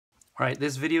All right,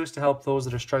 this video is to help those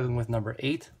that are struggling with number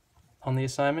 8 on the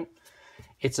assignment.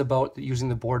 It's about using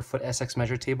the board foot Essex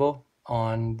measure table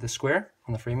on the square,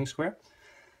 on the framing square.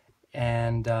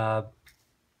 And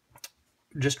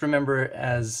just remember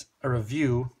as a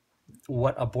review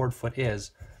what a board foot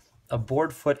is. A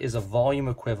board foot is a volume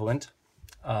equivalent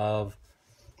of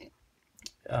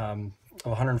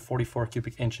 144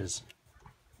 cubic inches.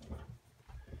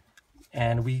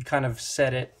 And we kind of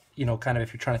set it, you know, kind of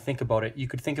if you're trying to think about it, you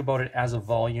could think about it as a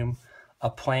volume, a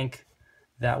plank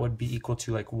that would be equal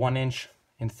to like 1 inch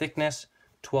in thickness,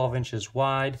 12 inches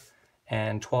wide,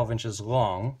 and 12 inches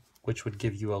long, which would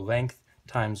give you a length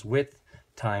times width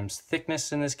times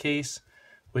thickness in this case,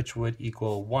 which would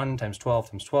equal 1 times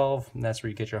 12 times 12, and that's where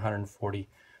you get your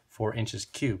 144 inches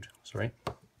cubed. So, right,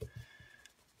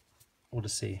 we'll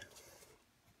just say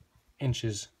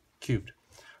inches cubed.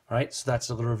 All right, so that's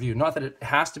a little review. Not that it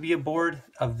has to be a board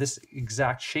of this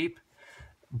exact shape,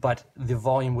 but the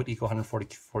volume would equal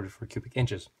 144 cubic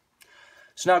inches.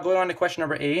 So now going on to question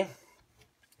number A,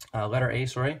 letter A,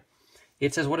 sorry.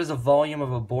 It says, what is the volume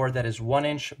of a board that is 1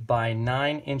 inch by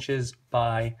 9 inches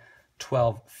by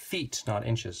 12 feet, not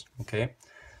inches, okay?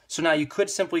 So now you could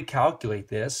simply calculate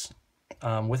this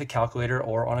with a calculator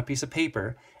or on a piece of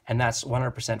paper, and that's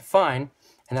 100% fine,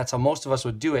 and that's how most of us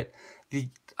would do it. The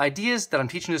ideas that I'm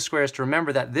teaching this square is to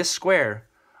remember that this square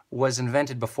was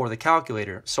invented before the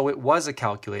calculator, so it was a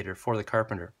calculator for the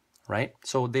carpenter, right?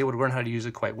 So they would learn how to use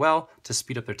it quite well to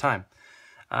speed up their time.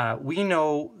 We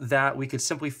know that we could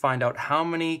simply find out how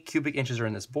many cubic inches are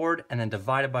in this board and then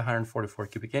divide it by 144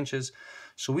 cubic inches.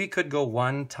 So we could go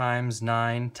 1 times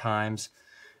 9 times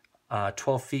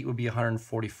 12 feet would be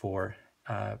 144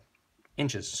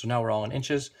 inches. So now we're all in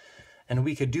inches. And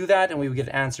we could do that and we would get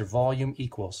an answer, volume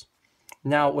equals.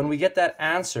 Now, when we get that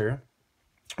answer,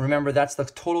 remember that's the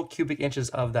total cubic inches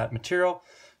of that material.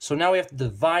 So now we have to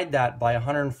divide that by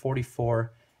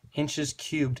 144 inches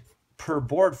cubed per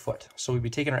board foot. So we'd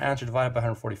be taking our answer divided by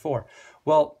 144.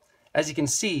 Well, as you can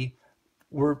see,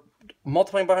 we're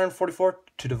multiplying by 144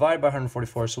 to divide by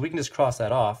 144, so we can just cross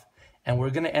that off, and we're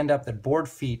going to end up that board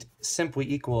feet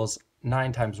simply equals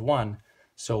 9 times 1,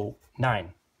 so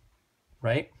 9,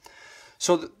 right?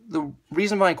 So the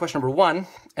reason behind question number 1,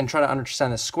 and trying to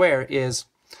understand this square, is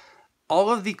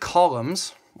all of the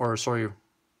columns, or sorry,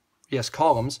 yes,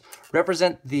 columns,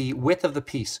 represent the width of the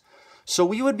piece. So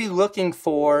we would be looking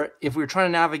for, if we were trying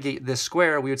to navigate this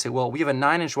square, we would say, well, we have a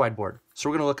 9-inch wide board. So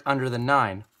we're going to look under the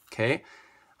 9, okay?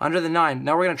 Under the 9.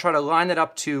 Now we're going to try to line it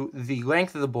up to the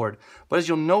length of the board. But as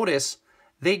you'll notice,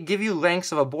 they give you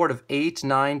lengths of a board of 8,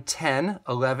 9, 10,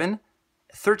 11,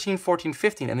 13, 14,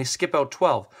 15, and they skip out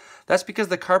 12. That's because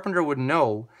the carpenter would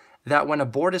know that when a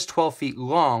board is 12 feet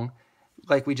long,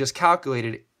 like we just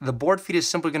calculated, the board feet is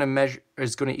simply going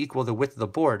to equal the width of the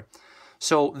board.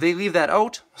 So they leave that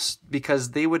out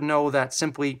because they would know that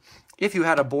simply if you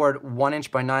had a board 1 inch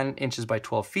by 9 inches by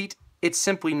 12 feet, it's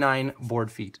simply 9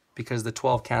 board feet because the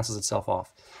 12 cancels itself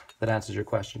off. That answers your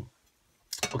question.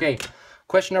 Okay,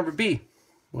 question number B,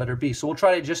 letter B. So we'll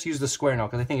try to just use the square now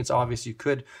because I think it's obvious you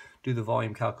could do the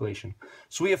volume calculation.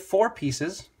 So we have 4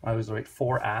 pieces, I was right,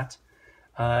 4 at,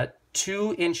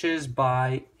 2 inches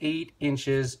by 8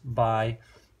 inches by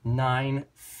 9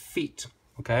 feet,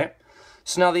 okay?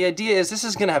 So now the idea is this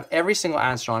is going to have every single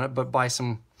answer on it, but by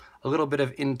a little bit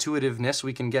of intuitiveness,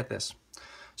 we can get this.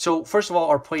 So first of all,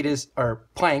 our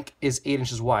plank is 8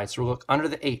 inches wide. So we'll look under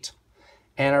the 8,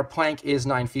 and our plank is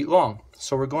 9 feet long.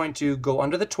 So we're going to go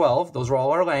under the 12. Those are all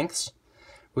our lengths.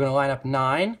 We're going to line up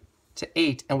 9 to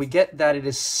 8, and we get that it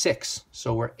is 6.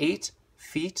 So we're 8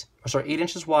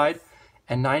 inches wide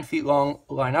and 9 feet long.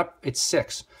 Line up, it's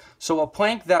 6. So a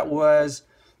plank that was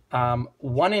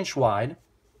 1 inch wide,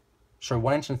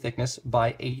 1 inch in thickness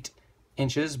by 8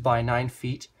 inches by 9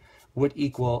 feet would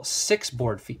equal 6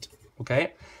 board feet,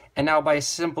 okay? And now by a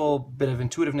simple bit of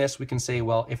intuitiveness, we can say,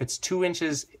 well, if it's 2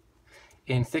 inches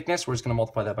in thickness, we're just gonna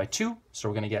multiply that by 2. So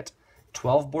we're gonna get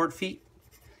 12 board feet.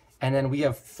 And then we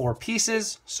have 4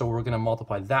 pieces, so we're gonna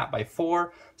multiply that by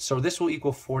 4. So this will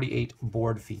equal 48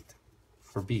 board feet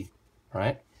for B, all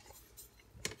right?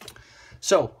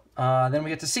 So then we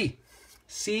get to C.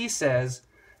 C says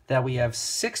that we have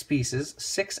 6 pieces,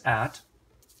 6 at,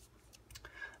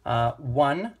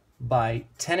 1 by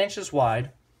 10 inches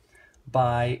wide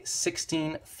by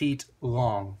 16 feet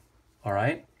long, all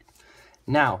right?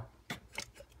 Now,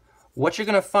 what you're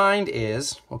gonna find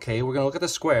is, okay, we're gonna look at the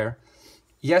square.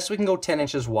 Yes, we can go 10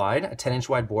 inches wide, a 10-inch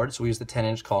wide board, so we use the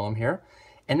 10-inch column here.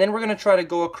 And then we're gonna try to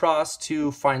go across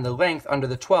to find the length under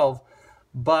the 12,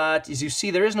 but as you see,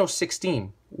 there is no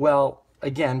 16. Well,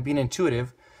 again, being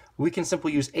intuitive, we can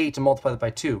simply use 8 to multiply that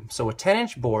by 2. So a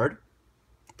 10-inch board,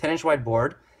 10-inch wide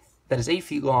board that is 8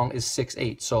 feet long is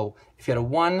 6/8. So if you had a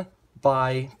 1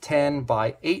 by 10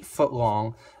 by 8 foot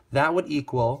long, that would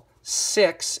equal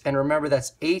 6, and remember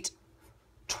that's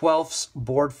 8/12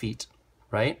 board feet,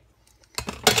 right?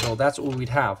 So that's what we'd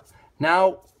have.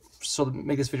 Now, so to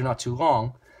make this video not too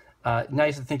long, now you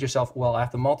have to think to yourself, well, I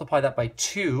have to multiply that by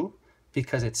 2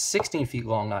 because it's 16 feet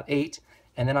long, not 8.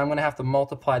 And then I'm going to have to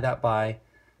multiply that by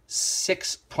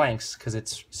 6 planks because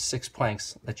it's 6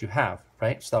 planks that you have,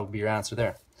 right? So that would be your answer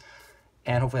there.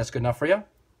 And hopefully that's good enough for you.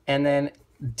 And then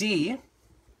D,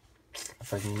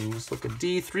 if I can just look at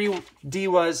D, D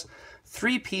was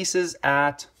 3 pieces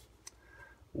at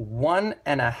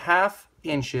 1.5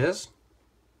 inches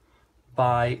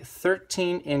by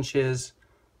 13 inches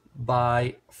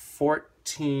by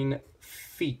 14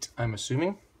 feet, I'm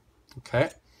assuming. Okay,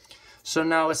 so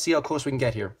now let's see how close we can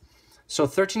get here. So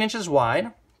 13 inches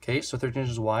wide, okay, so 13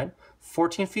 inches wide,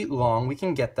 14 feet long, we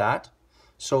can get that.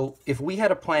 So if we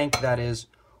had a plank that is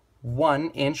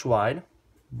 1 inch wide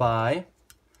by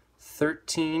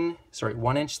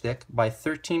 1 inch thick by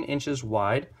 13 inches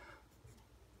wide,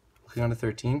 clicking on to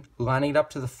 13, lining it up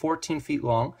to the 14 feet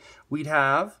long, we'd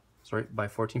have, by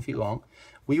 14 feet long,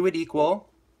 we would equal,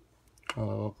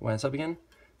 line this up again,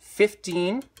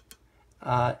 15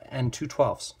 and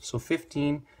 2/12. So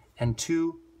 15 and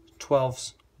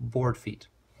 2/12 board feet,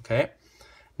 okay?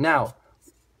 Now,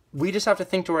 we just have to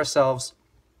think to ourselves,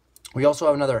 we also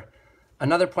have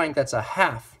another plank that's a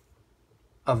half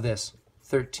of this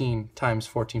 13 times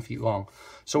 14 feet long.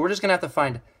 So we're just gonna have to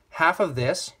find half of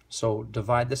this, so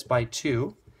divide this by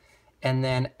 2, and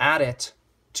then add it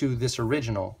to this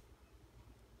original,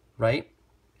 right?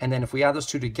 And then if we add those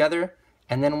two together,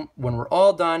 and then when we're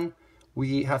all done,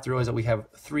 we have to realize that we have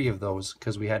 3 of those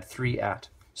because we had 3 at.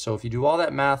 So if you do all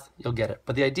that math, you'll get it.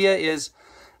 But the idea is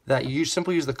that you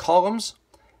simply use the columns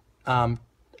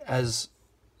as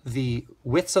the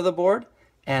widths of the board,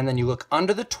 and then you look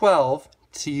under the 12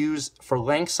 to use for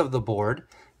lengths of the board,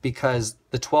 because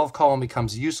the 12 column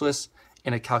becomes useless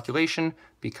in a calculation,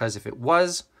 because if it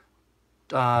was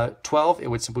 12, it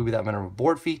would simply be that number of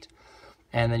board feet.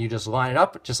 And then you just line it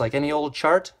up just like any old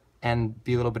chart and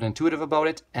be a little bit intuitive about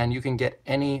it, and you can get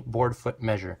any board foot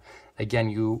measure. Again,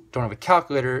 you don't have a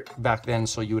calculator back then,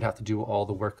 so you would have to do all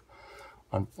the work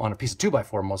on a piece of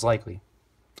 2x4 most likely.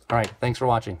 All right, thanks for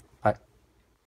watching.